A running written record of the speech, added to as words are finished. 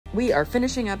We are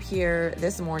finishing up here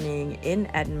this morning in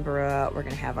Edinburgh. We're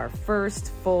gonna have our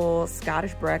first full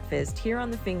Scottish breakfast here on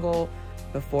the Fingal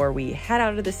before we head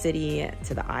out of the city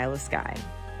to the Isle of Skye.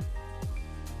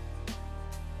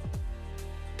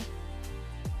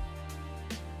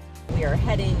 We are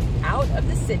heading out of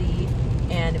the city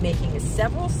and making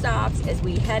several stops as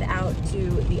we head out to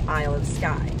the Isle of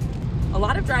Skye. A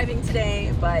lot of driving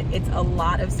today, but it's a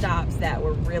lot of stops that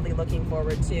we're really looking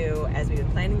forward to as we've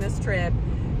been planning this trip.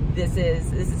 This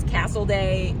is Castle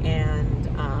Day,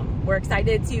 and we're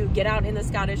excited to get out in the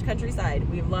Scottish countryside.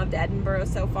 We've loved Edinburgh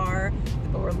so far,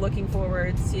 but we're looking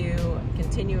forward to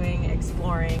continuing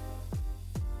exploring.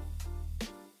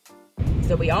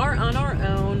 So we are on our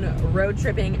own, road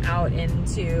tripping out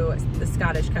into the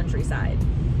Scottish countryside.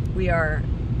 We are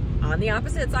on the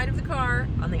opposite side of the car,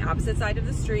 on the opposite side of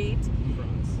the street.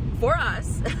 For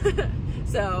us.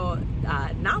 So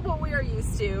not what we are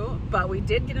used to, but we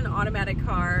did get an automatic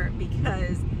car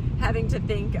because having to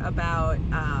think about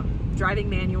driving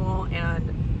manual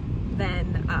and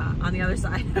then on the other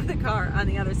side of the car, on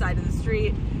the other side of the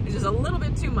street, is just a little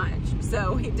bit too much.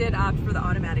 So we did opt for the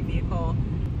automatic vehicle.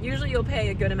 Usually you'll pay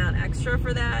a good amount extra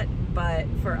for that, but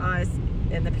for us,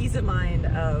 and the peace of mind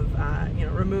of you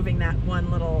know, removing that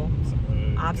one little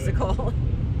obstacle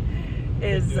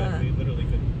is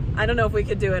I don't know if we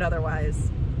could do it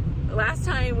otherwise. Last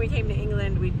time we came to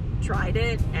England, we tried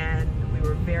it and we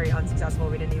were very unsuccessful.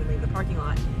 We didn't even leave the parking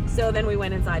lot. So then we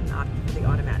went inside and opted for the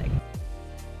automatic.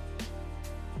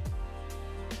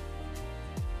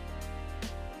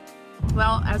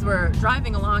 Well, as we're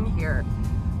driving along here,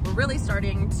 we're really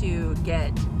starting to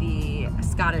get the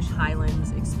Scottish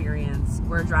Highlands experience.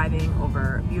 We're driving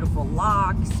over beautiful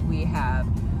lochs. We have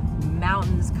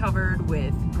mountains covered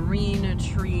with green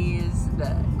trees.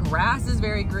 The grass is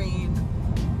very green.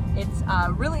 It's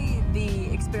really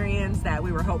the experience that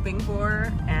we were hoping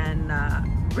for, and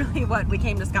really what we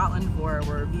came to Scotland for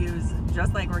were views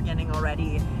just like we're getting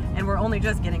already, and we're only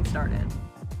just getting started.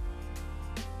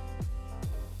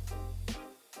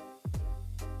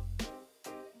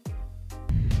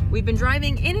 We've been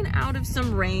driving in and out of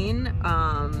some rain.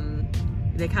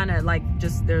 They kind of like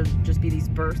there'll just be these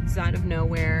bursts out of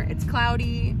nowhere. It's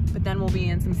cloudy, but then we'll be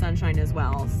in some sunshine as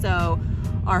well. So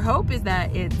our hope is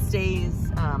that it stays,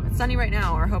 it's sunny right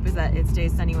now. Our hope is that it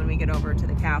stays sunny when we get over to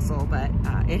the castle, but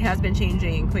it has been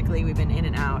changing quickly. We've been in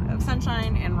and out of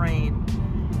sunshine and rain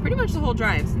pretty much the whole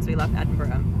drive since we left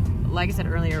Edinburgh. Like I said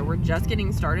earlier, we're just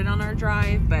getting started on our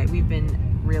drive, but we've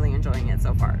been really enjoying it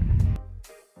so far.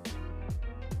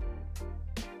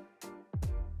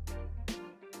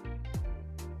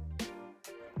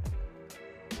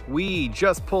 We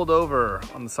just pulled over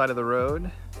on the side of the road.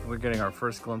 We're getting our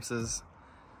first glimpses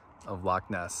of Loch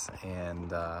Ness,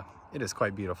 and it is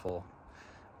quite beautiful.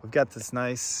 We've got this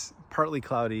nice, partly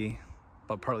cloudy,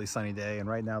 but partly sunny day, and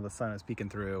right now the sun is peeking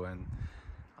through, and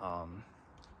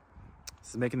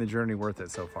this is making the journey worth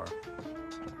it so far.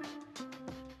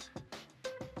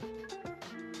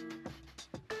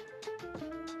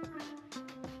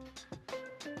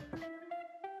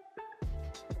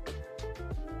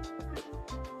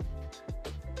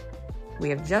 We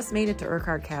have just made it to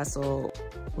Urquhart Castle.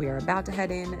 We are about to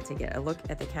head in to get a look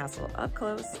at the castle up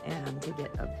close and to get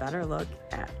a better look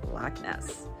at Loch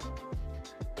Ness.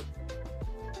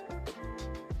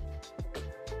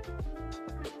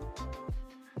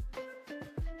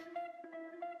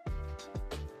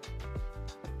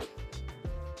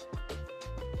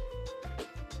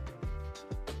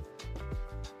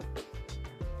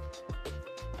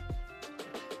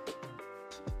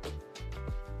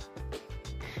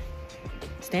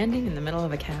 Standing in the middle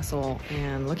of a castle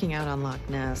and looking out on Loch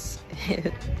Ness,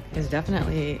 it is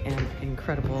definitely an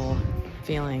incredible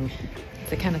feeling.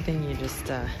 It's the kind of thing you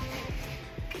just,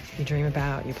 you dream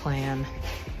about, you plan.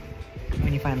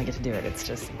 When you finally get to do it, it's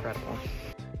just incredible.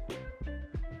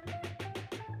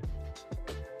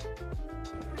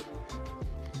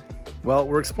 Well,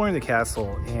 we're exploring the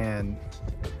castle, and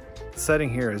the setting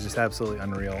here is just absolutely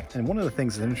unreal. And one of the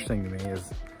things that's interesting to me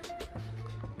is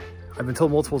I've been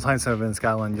told multiple times I've been in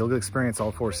Scotland, you'll experience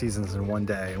all 4 seasons in one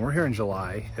day. And we're here in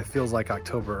July. It feels like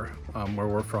October where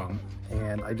we're from.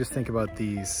 And I just think about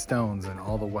these stones and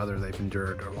all the weather they've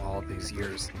endured over all these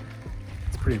years.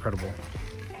 It's pretty incredible.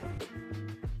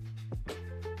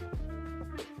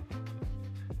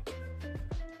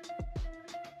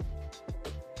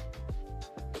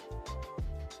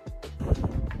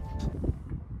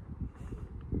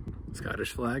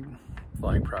 Scottish flag,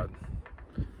 flying proud.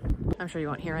 I'm sure you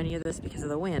won't hear any of this because of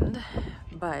the wind,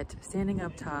 but standing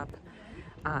up top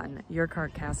on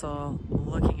Urquhart Castle,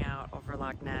 looking out over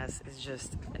Loch Ness is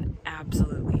just an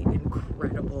absolutely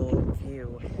incredible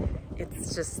view.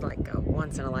 It's just like a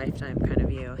once in a lifetime kind of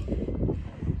view.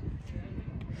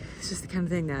 It's just the kind of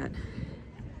thing that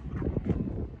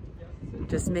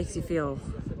just makes you feel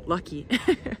lucky.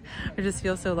 I just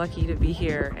feel so lucky to be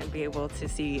here and be able to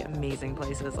see amazing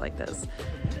places like this.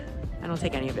 I don't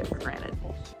take any of it for granted.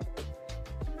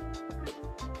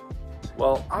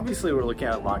 Well, obviously we're looking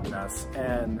at Loch Ness,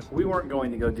 and we weren't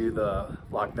going to go do the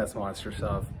Loch Ness Monster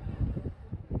stuff,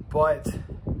 but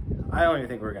I don't even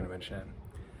think we're going to mention it.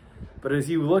 But as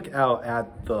you look out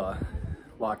at the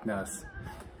Loch Ness,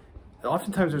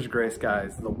 oftentimes there's gray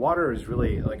skies. The water is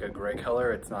really like a gray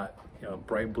color. It's not, you know,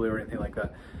 bright blue or anything like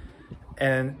that.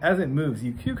 And as it moves,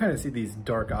 you can kind of see these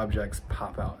dark objects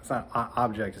pop out. It's not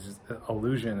objects, it's just an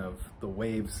illusion of the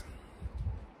waves.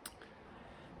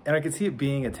 And I could see it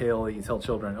being a tale that you tell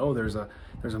children, oh, there's a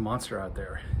monster out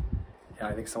there. And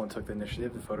I think someone took the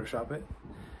initiative to Photoshop it,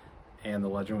 and the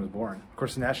legend was born. Of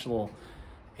course, the national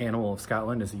animal of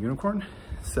Scotland is a unicorn.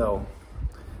 So,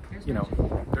 you know,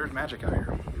 there's magic out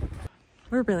here.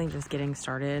 We're really just getting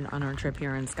started on our trip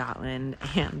here in Scotland,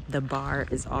 and the bar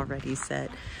is already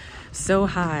set so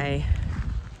high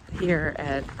here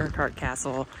at Urquhart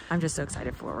Castle. I'm just so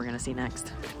excited for what we're gonna see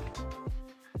next.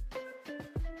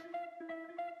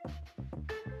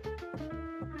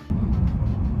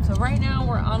 So right now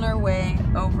we're on our way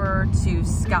over to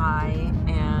Skye,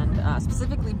 and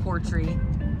specifically Portree,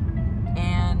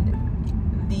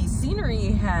 and the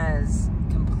scenery has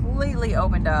completely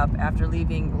opened up after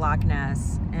leaving Loch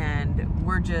Ness, and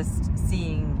we're just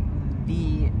seeing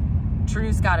the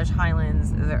true Scottish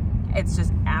highlands. It's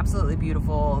just absolutely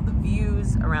beautiful. The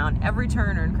views around every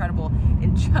turn are incredible,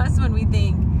 and just when we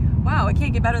think, wow, it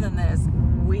can't get better than this,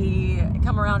 we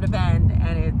come around a bend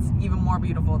and it's even more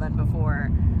beautiful than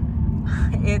before.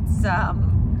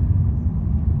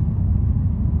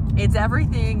 It's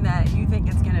everything that you think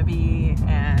it's gonna be,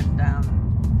 and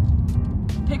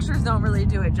pictures don't really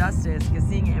do it justice, because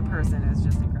seeing it in person is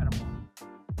just incredible.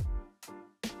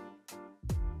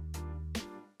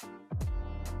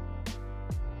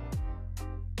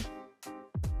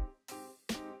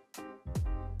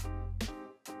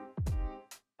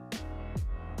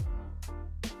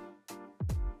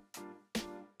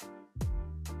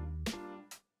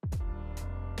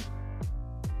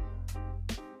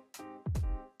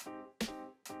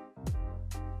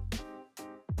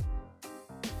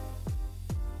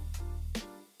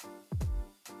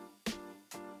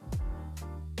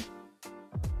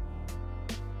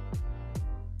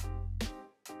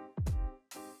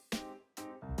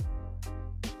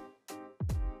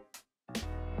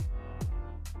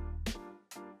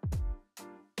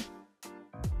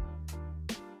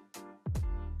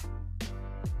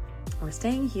 We're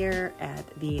staying here at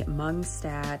the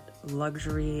Monkstadt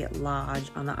Luxury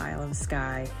Lodge on the Isle of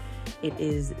Skye. It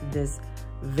is this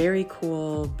very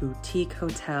cool boutique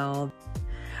hotel,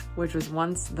 which was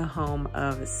once the home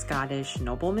of Scottish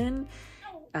noblemen.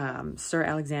 Sir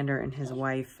Alexander and his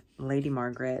wife, Lady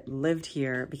Margaret, lived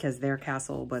here because their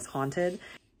castle was haunted.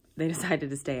 They decided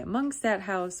to stay at Monkstadt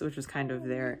House, which was kind of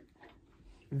their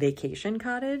vacation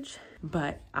cottage,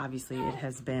 but obviously it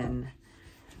has been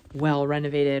well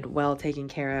renovated, well taken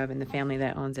care of, and the family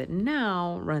that owns it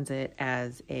now runs it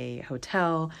as a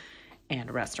hotel and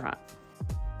a restaurant.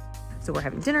 So we're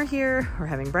having dinner here, we're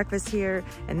having breakfast here,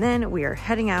 and then we are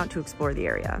heading out to explore the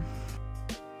area.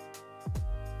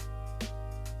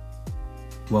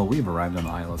 Well, we've arrived on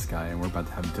the Isle of Skye, and we're about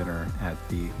to have dinner at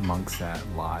the Monkstadt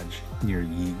Lodge near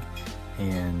Yeeg,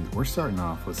 and we're starting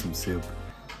off with some soup.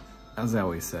 As I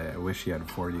always say, I wish you had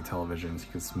 4D televisions.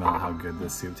 You could smell how good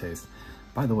this soup tastes.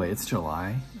 By the way, it's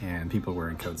July, and people are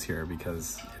wearing coats here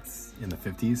because it's in the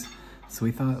 50s. So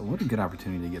we thought, what a good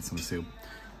opportunity to get some soup.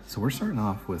 So we're starting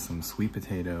off with some sweet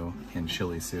potato and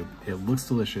chili soup. It looks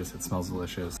delicious, it smells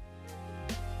delicious.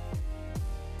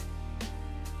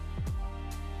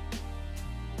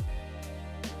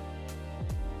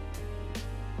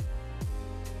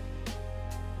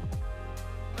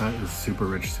 That is super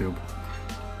rich soup.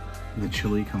 The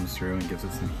chili comes through and gives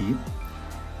it some heat,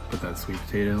 but that sweet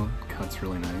potato cuts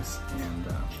really nice, and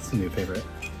it's a new favorite.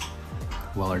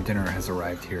 Well, our dinner has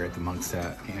arrived here at the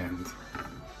Monkstadt, and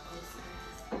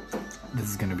this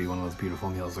is gonna be one of those beautiful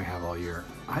meals we have all year.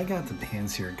 I got the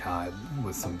pan-seared cod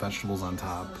with some vegetables on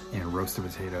top and roasted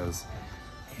potatoes,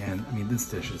 and I mean, this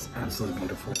dish is absolutely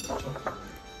beautiful.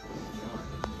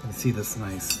 You see this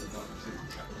nice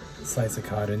slice of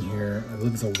cod in here. It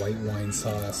looks like a white wine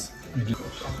sauce. We're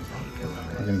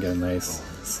gonna get a nice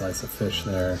slice of fish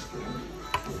there.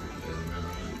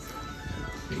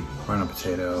 On a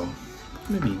potato.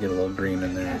 Maybe you get a little green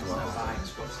in there as well.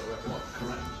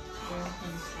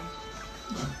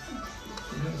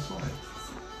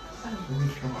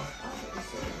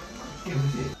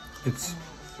 It's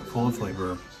full of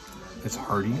flavor. It's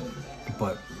hearty,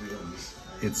 but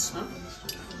it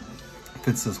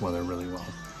fits this weather really well.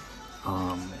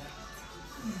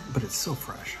 But it's so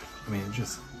fresh. I mean, it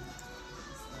just,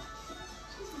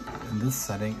 in this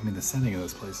setting, I mean, the setting of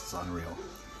this place is unreal.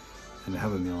 And to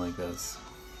have a meal like this,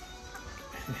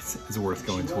 it's worth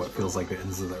going to what feels like the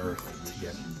ends of the earth to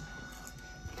get.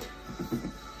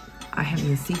 I have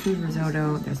the seafood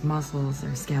risotto. There's mussels,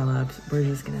 there's scallops. We're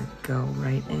just gonna go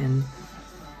right in.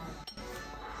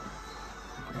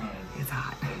 It's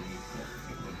hot.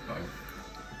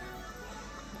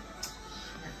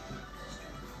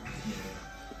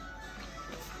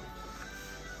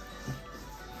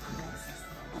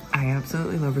 I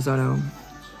absolutely love risotto.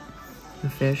 The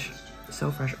fish,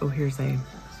 so fresh. Oh, here's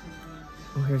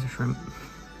a shrimp.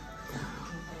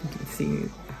 You can see,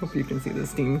 I hope you can see the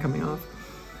steam coming off.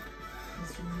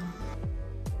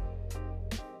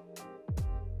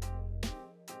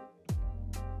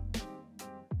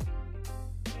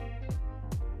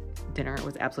 Dinner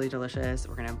was absolutely delicious.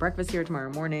 We're gonna have breakfast here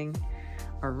tomorrow morning.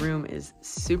 Our room is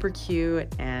super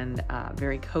cute and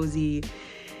very cozy.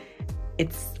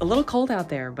 It's a little cold out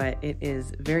there, but it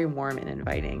is very warm and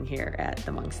inviting here at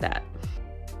the Monkstadt.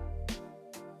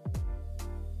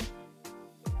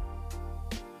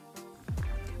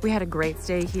 We had a great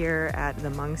stay here at the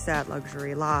Monkstadt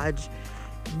Luxury Lodge.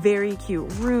 Very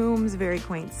cute rooms, very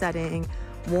quaint setting,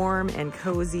 warm and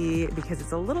cozy because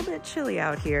it's a little bit chilly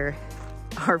out here.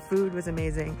 Our food was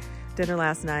amazing. Dinner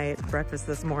last night, breakfast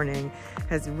this morning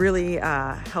has really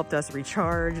helped us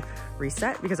recharge,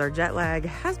 reset, because our jet lag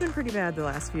has been pretty bad the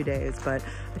last few days. But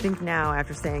I think now,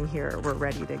 after staying here, we're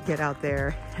ready to get out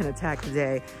there and attack the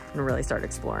day and really start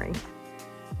exploring.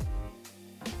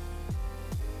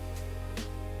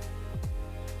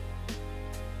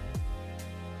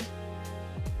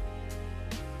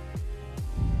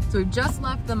 So we've just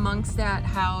left the Monkstadt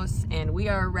house and we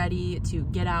are ready to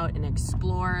get out and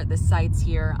explore the sites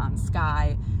here on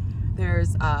Skye.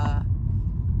 There's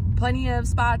plenty of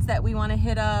spots that we want to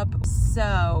hit up,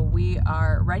 so we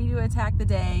are ready to attack the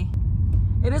day.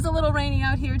 It is a little rainy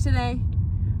out here today,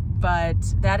 but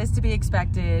that is to be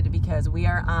expected because we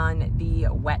are on the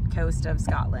wet coast of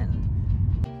Scotland.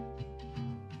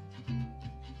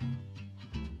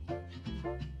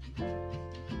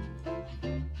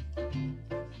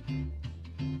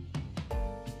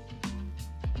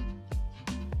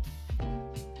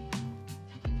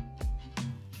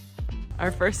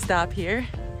 Our first stop here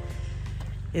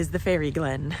is the Fairy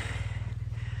Glen.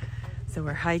 So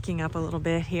we're hiking up a little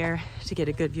bit here to get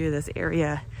a good view of this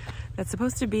area that's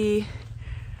supposed to be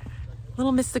a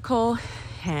little mystical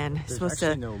and There's supposed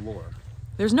actually to... no lore.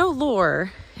 There's no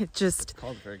lore. It just... It's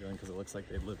called Fairy Glen because it looks like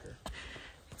they live here.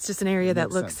 It's just an area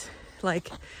that looks like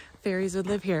fairies would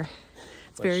live here.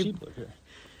 It's but very... sheep live here.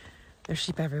 There's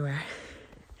sheep everywhere.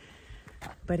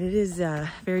 But it is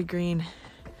very green,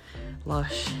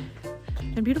 lush,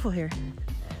 and beautiful here.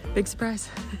 Big surprise.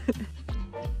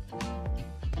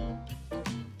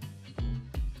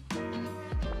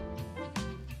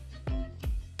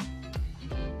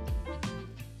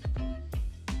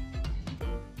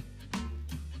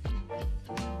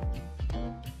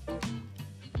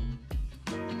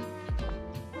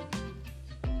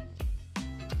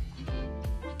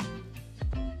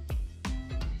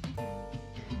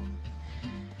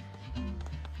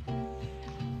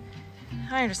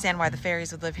 I understand why the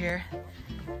fairies would live here.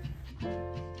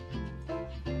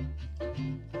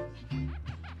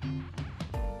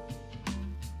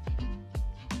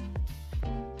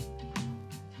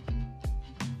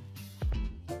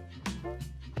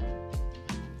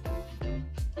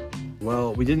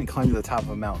 Well, we didn't climb to the top of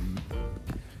a mountain.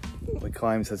 We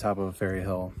climbed to the top of a fairy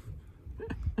hill.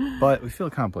 But we feel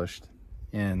accomplished.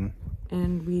 And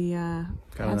we got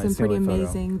have some pretty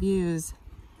amazing views.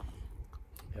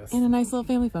 Yes. And a nice little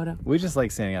family photo. We just like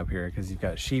standing up here because you've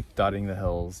got sheep dotting the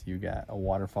hills. You got a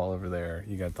waterfall over there.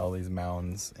 You got all these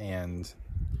mounds. And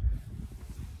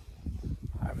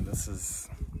I mean, this is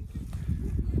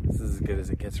as good as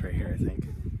it gets right here, I think.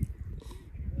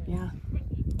 Yeah,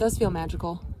 it does feel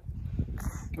magical.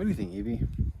 What do you think, Evie?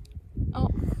 Oh,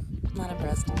 not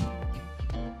impressed.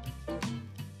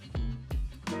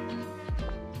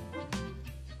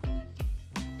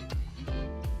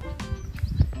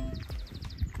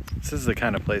 This is the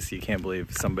kind of place you can't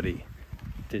believe somebody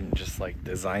didn't just like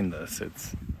design this.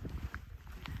 It's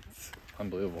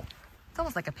unbelievable. It's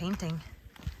almost like a painting.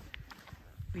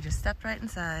 We just stepped right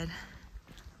inside.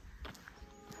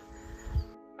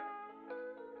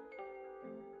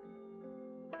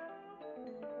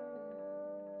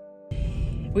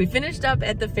 We finished up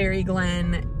at the Fairy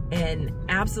Glen. An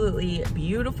absolutely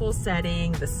beautiful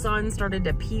setting. The sun started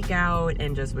to peek out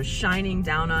and just was shining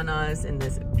down on us in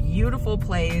this beautiful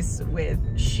place with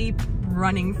sheep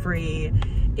running free.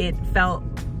 It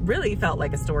really felt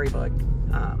like a storybook.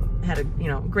 Had a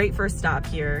great first stop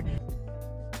here.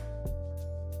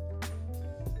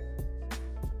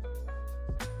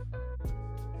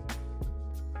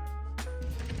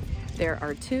 There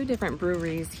are two different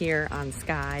breweries here on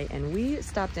Skye, and we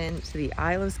stopped into the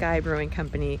Isle of Skye Brewing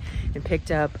Company and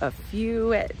picked up a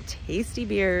few tasty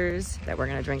beers that we're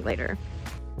gonna drink later.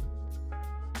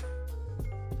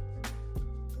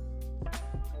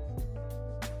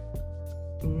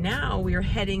 Now we are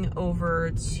heading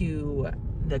over to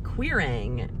the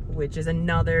Quirang, which is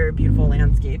another beautiful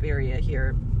landscape area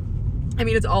here. I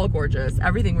mean, it's all gorgeous.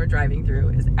 Everything we're driving through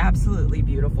is absolutely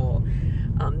beautiful.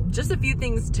 Just a few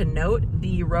things to note.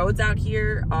 The roads out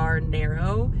here are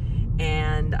narrow,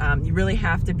 and you really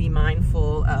have to be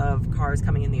mindful of cars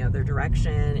coming in the other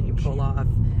direction, and you pull off.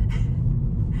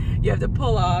 You have to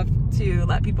pull off to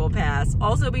let people pass.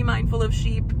 Also be mindful of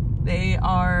sheep.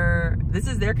 This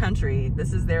is their country.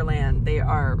 This is their land. They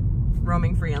are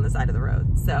roaming free on the side of the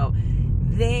road. So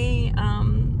they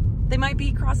might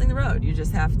be crossing the road. You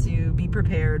just have to be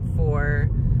prepared for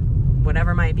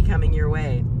whatever might be coming your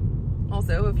way.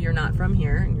 Also, if you're not from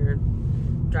here and you're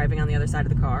driving on the other side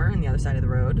of the car and the other side of the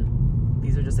road,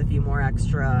 these are just a few more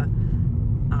extra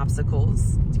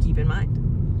obstacles to keep in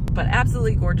mind. But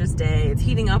absolutely gorgeous day. It's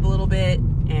heating up a little bit,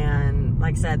 and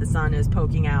like I said, the sun is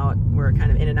poking out. We're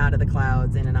kind of in and out of the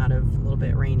clouds, in and out of a little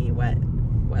bit rainy, wet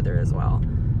weather as well.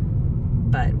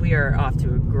 But we are off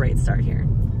to a great start here.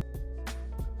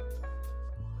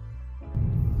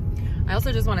 I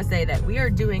also just want to say that we are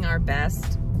doing our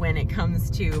best when it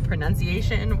comes to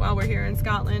pronunciation while we're here in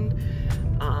Scotland.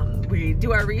 We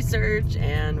do our research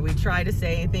and we try to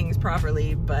say things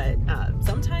properly, but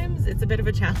sometimes it's a bit of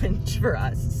a challenge for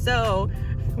us. So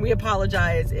we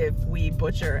apologize if we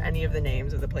butcher any of the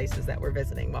names of the places that we're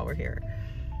visiting while we're here.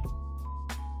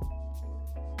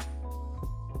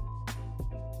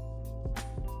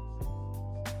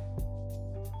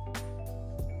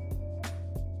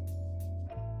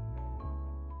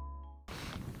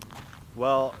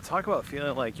 Well, talk about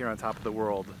feeling like you're on top of the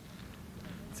world.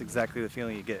 It's exactly the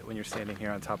feeling you get when you're standing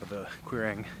here on top of the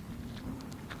Quiraing.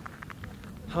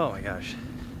 Oh my gosh,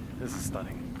 this is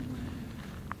stunning.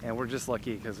 And we're just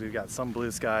lucky because we've got some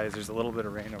blue skies. There's a little bit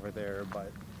of rain over there,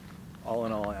 but all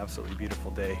in all, an absolutely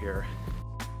beautiful day here.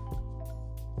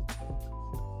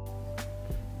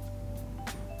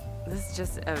 This is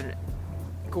just a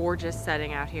gorgeous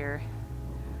setting out here.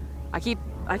 I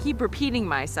keep repeating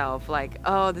myself like,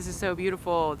 oh, this is so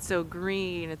beautiful, it's so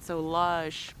green, it's so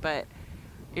lush, but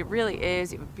it really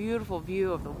is. You have a beautiful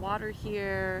view of the water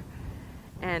here.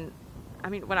 And I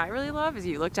mean, what I really love is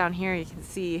you look down here, you can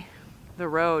see the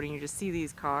road and you just see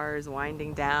these cars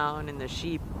winding down and the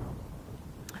sheep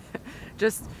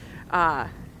just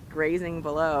grazing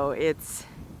below. It's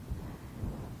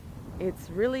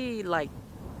really like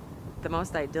the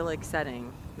most idyllic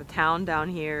setting. The town down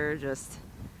here, just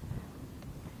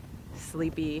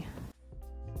sleepy.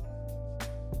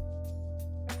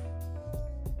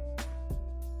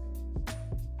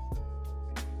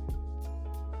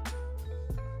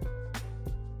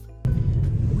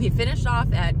 We finished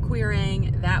off at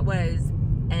Quirang. That was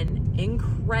an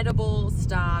incredible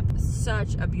stop,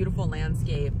 such a beautiful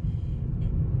landscape.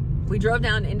 We drove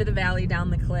down into the valley, down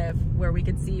the cliff where we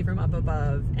could see from up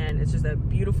above, and it's just a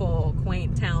beautiful,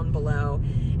 quaint town below.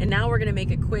 And now we're gonna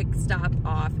make a quick stop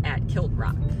off at Kilt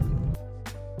Rock.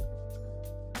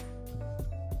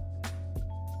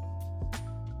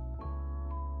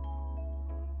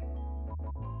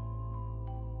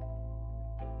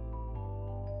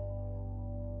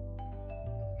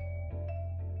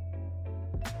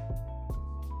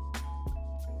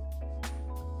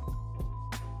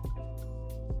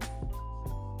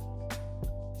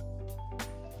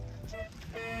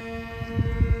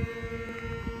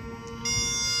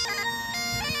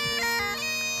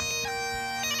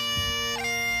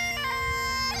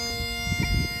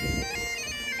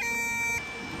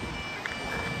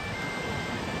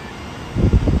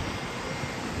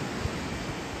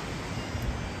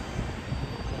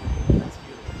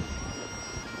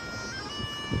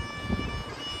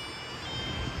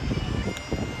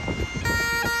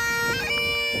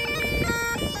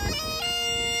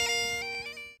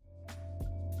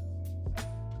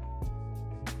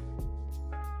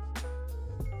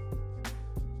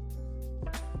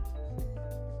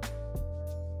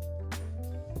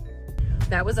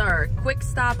 That was our quick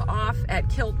stop off at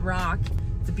Kilt Rock.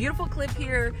 It's a beautiful cliff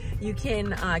here. You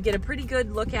can get a pretty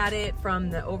good look at it from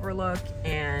the overlook,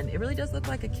 and it really does look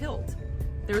like a kilt.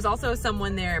 There was also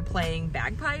someone there playing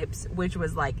bagpipes, which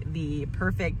was like the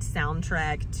perfect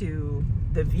soundtrack to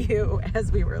the view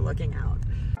as we were looking out.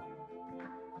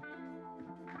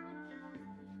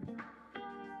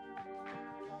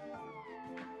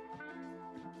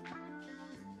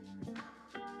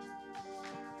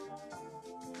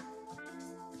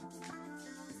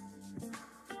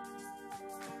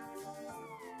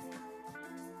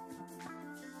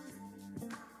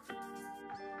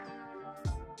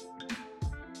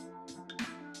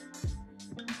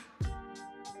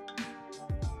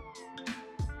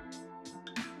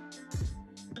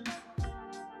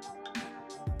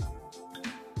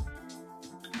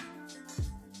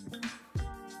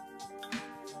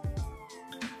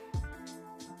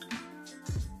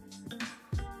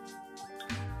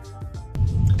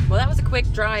 Well, that was a quick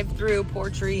drive through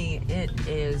Portree. It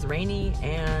is rainy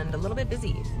and a little bit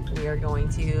busy. We are going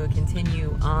to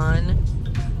continue on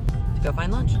to go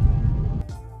find lunch.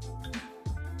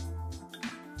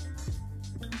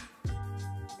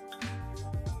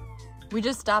 We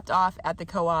just stopped off at the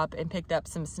co-op and picked up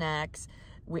some snacks.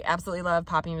 We absolutely love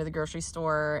popping into the grocery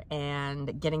store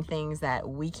and getting things that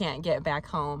we can't get back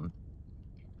home.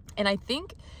 And I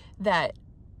think that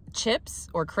chips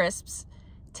or crisps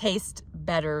taste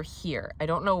better here. I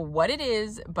don't know what it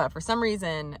is, but for some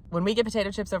reason, when we get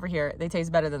potato chips over here, they taste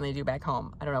better than they do back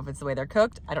home. I don't know if it's the way they're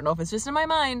cooked. I don't know if it's just in my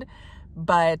mind,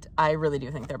 but I really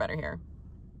do think they're better here.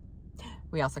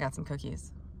 We also got some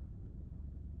cookies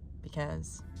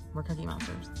because we're cookie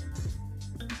monsters.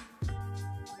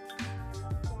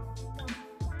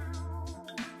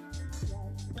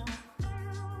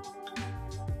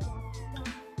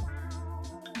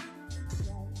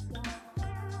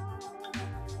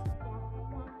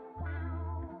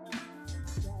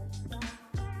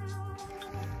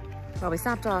 Well, we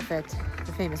stopped off at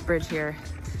the famous bridge here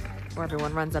where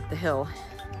everyone runs up the hill.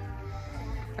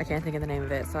 I can't think of the name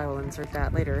of it, so I will insert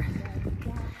that later.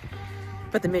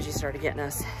 But the midges started getting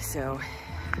us, so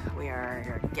we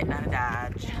are getting out of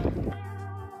Dodge.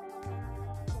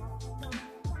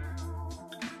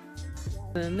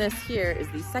 And this here is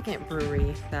the second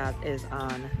brewery that is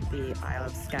on the Isle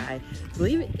of Skye. I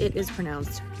believe it is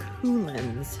pronounced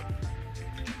Coolins.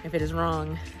 If it is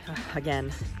wrong,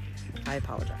 again, I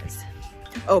apologize.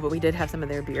 Oh, but we did have some of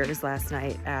their beers last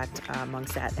night at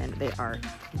Monkstadt, and they are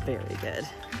very good.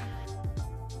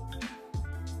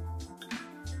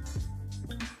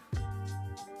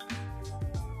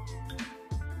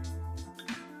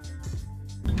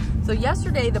 So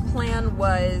yesterday the plan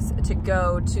was to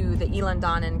go to the Eilean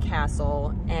Donan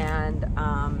castle, and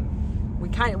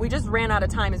we just ran out of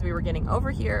time as we were getting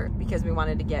over here because we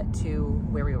wanted to get to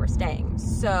where we were staying.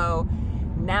 So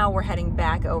now we're heading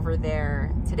back over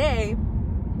there today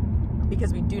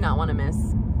because we do not want to miss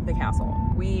the castle.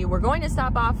 We were going to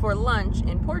stop off for lunch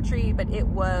in Portree, but it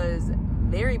was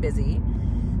very busy.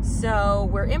 So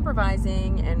we're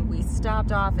improvising, and we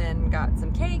stopped off and got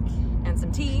some cake and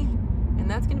some tea, and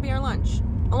that's gonna be our lunch,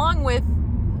 along with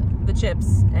the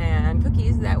chips and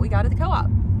cookies that we got at the co-op.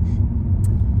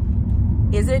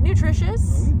 Is it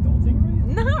nutritious? Are we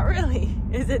adulting right? Not really.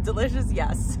 Is it delicious?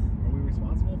 Yes. Are we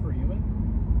responsible for human?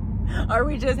 Are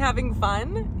we just having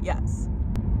fun? Yes.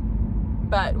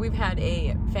 But we've had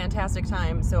a fantastic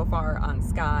time so far on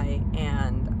Skye,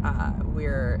 and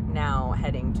we're now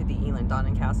heading to the Eilean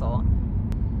Donan Castle.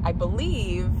 I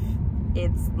believe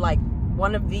it's like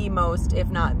one of the most, if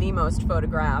not the most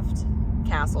photographed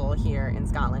castle here in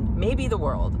Scotland, maybe the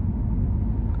world.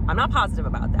 I'm not positive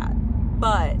about that,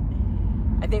 but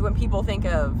I think when people think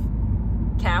of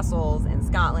castles in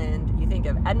Scotland, you think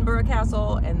of Edinburgh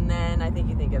Castle, and then I think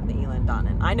you think of the Eilean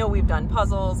Donan. I know we've done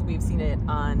puzzles, we've seen it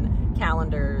on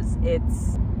calendars.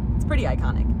 It's pretty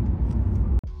iconic.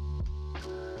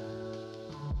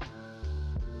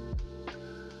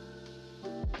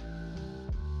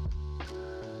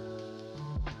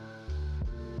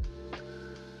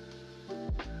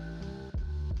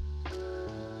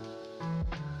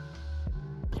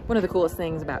 One of the coolest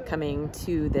things about coming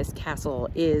to this castle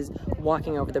is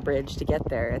walking over the bridge to get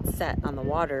there. It's set on the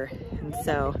water, and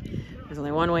so there's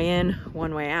only one way in,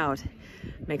 one way out.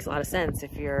 Makes a lot of sense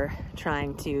if you're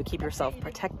trying to keep yourself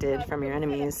protected from your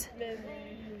enemies.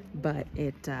 But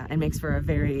it makes for a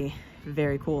very,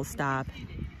 very cool stop.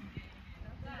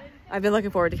 I've been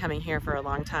looking forward to coming here for a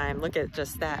long time. Look at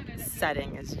just that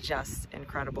setting, is just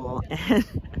incredible. And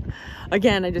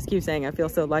again, I just keep saying I feel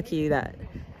so lucky that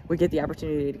we get the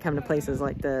opportunity to come to places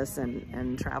like this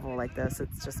and travel like this.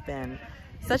 It's just been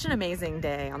such an amazing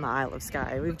day on the Isle of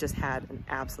Skye. We've just had an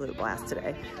absolute blast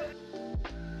today.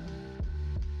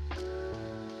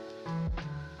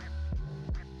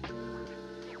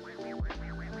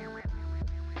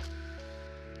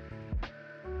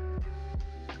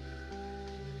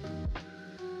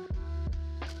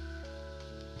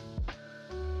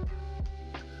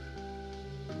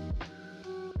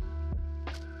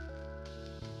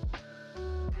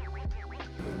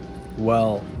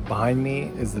 Well, behind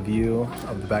me is the view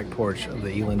of the back porch of the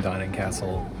Eilean Donan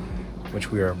Castle,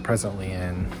 which we are presently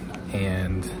in,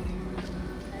 and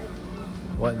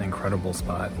what an incredible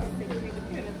spot.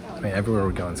 I mean, everywhere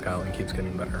we go in Scotland keeps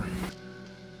getting better.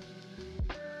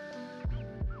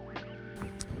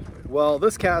 Well,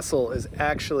 this castle is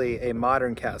actually a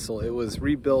modern castle. It was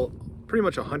rebuilt pretty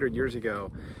much 100 years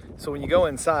ago. So when you go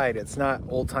inside, it's not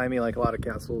old-timey like a lot of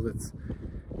castles. It's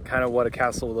kind of what a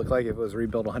castle would look like if it was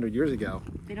rebuilt 100 years ago.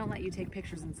 They don't let you take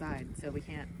pictures inside, so we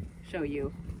can't show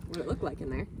you what it looked like in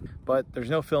there. But there's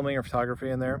no filming or photography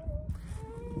in there.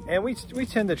 And we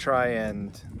tend to try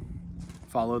and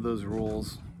follow those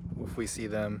rules if we see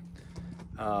them.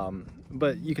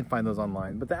 But you can find those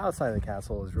online. But the outside of the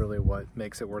castle is really what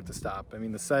makes it worth the stop. I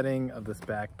mean, the setting of this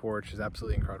back porch is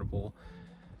absolutely incredible.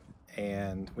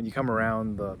 And when you come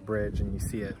around the bridge and you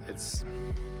see it, it's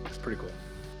pretty cool.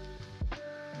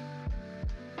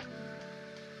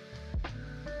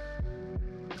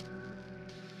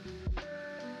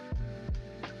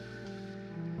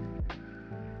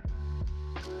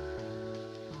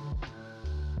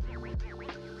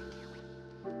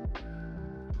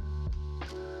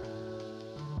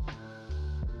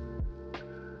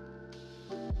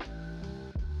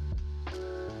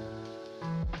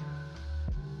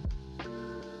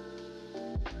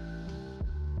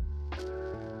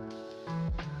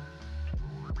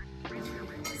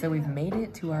 So we've made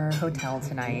it to our hotel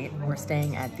tonight. We're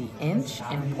staying at the Inch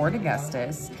in Port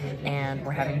Augustus, and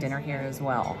we're having dinner here as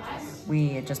well.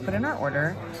 We just put in our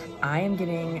order. I am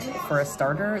getting, for a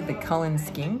starter, the Cullen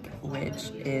skink,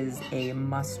 which is a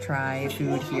must-try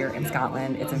food here in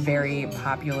Scotland. It's a very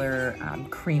popular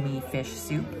creamy fish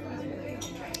soup.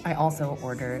 I also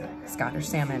ordered Scottish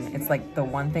salmon. It's like the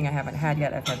one thing I haven't had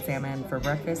yet. I've had salmon for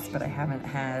breakfast, but I haven't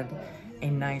had a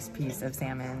nice piece of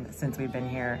salmon since we've been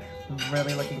here.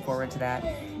 Really looking forward to that.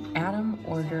 Adam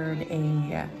ordered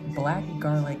a black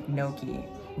garlic gnocchi.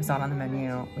 We saw it on the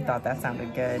menu. We thought that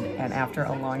sounded good. And after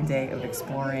a long day of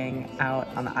exploring out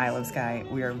on the Isle of Skye,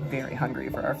 we are very hungry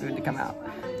for our food to come out.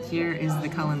 Here is the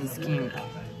Cullen skink.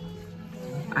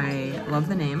 I love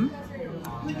the name.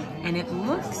 And it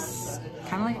looks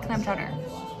kind of like a clam chowder.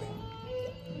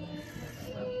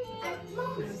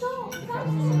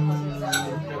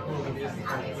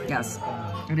 Yes,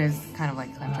 it is kind of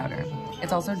like clam chowder.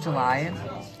 It's also July,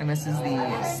 and this is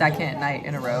the second night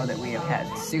in a row that we have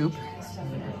had soup,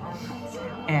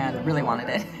 and really wanted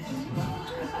it.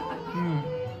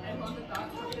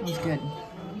 It was good.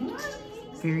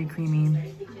 Very creamy.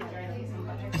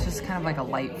 It's just kind of like a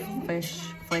light fish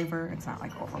flavor. It's not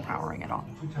like overpowering at all.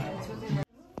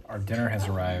 Our dinner has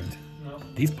arrived.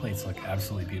 These plates look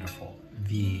absolutely beautiful.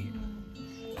 The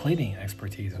plating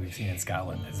expertise we've seen in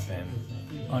Scotland has been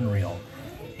unreal.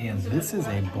 And this is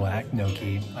a black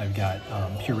gnocchi. I've got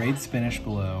pureed spinach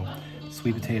below,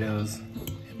 sweet potatoes,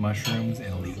 mushrooms,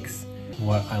 and leeks.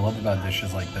 What I love about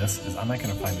dishes like this is I'm not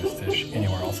gonna find this dish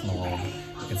anywhere else in the world.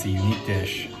 It's a unique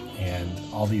dish, and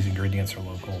all these ingredients are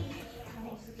local.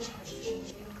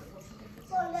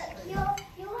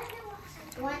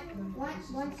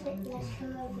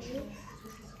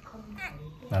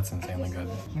 That's insanely good.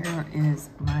 Here is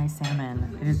my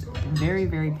salmon. It is very,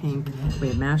 very pink. We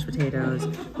have mashed potatoes,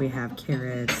 we have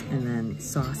carrots, and then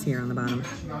sauce here on the bottom.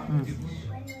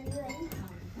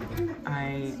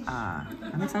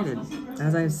 I'm excited.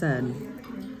 As I've said,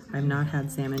 I've not had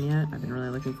salmon yet. I've been really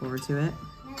looking forward to it.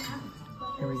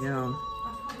 Here we go.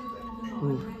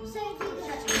 Ooh.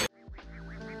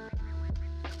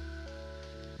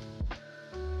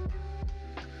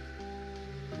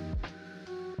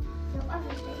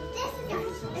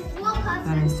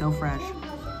 That is so fresh.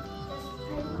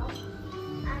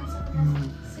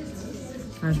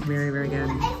 That's very, very good.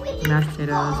 Mashed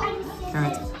potatoes,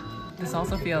 carrots. This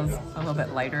also feels a little bit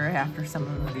lighter after some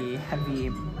of the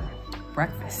heavy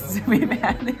breakfasts we've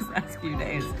had these last few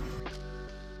days.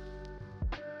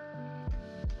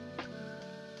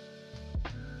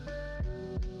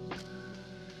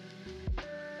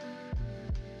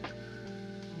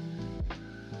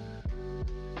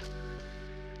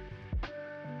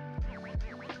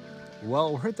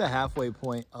 Well, we're at the halfway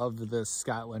point of the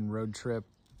Scotland road trip,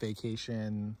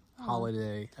 vacation,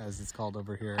 holiday, as it's called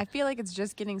over here. I feel like it's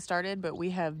just getting started, but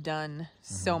we have done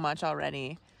so much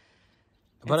already.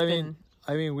 But I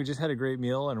mean, we just had a great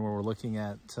meal, and we're looking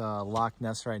at Loch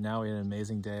Ness right now. We had an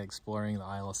amazing day exploring the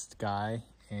Isle of Skye,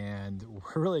 and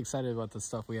we're really excited about the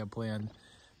stuff we have planned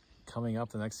coming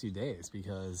up the next few days,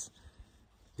 because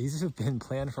these have been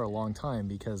planned for a long time,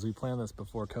 because we planned this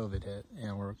before COVID hit,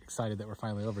 and we're excited that we're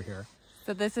finally over here.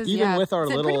 So this is, even with our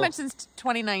pretty much since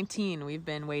 2019, we've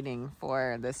been waiting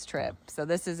for this trip. So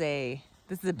this is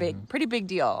This is a pretty big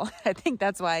deal. I think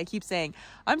that's why I keep saying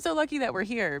I'm so lucky that we're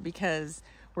here, because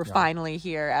we're finally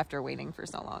here after waiting for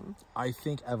so long. I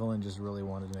think Evelyn just really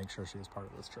wanted to make sure she was part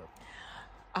of this trip.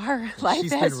 Our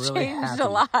life has changed a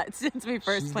lot since we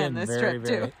first planned this trip,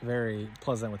 too. Very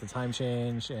pleasant with the time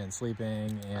change and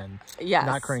sleeping, and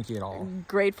not cranky at all.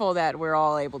 Grateful that we're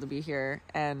all able to be here.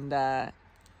 And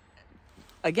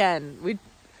again,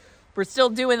 we're still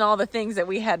doing all the things that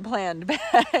we had planned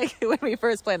back when we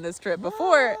first planned this trip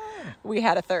before we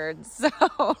had a third. So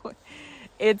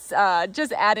it's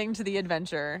just adding to the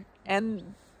adventure.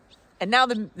 And now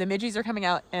the midgies are coming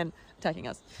out and attacking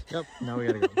us. Yep, now we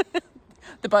gotta go.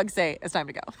 The bugs say it's time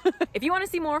to go. If you want to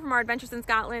see more from our adventures in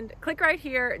Scotland, click right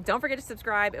here. Don't forget to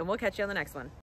subscribe, and we'll catch you on the next one.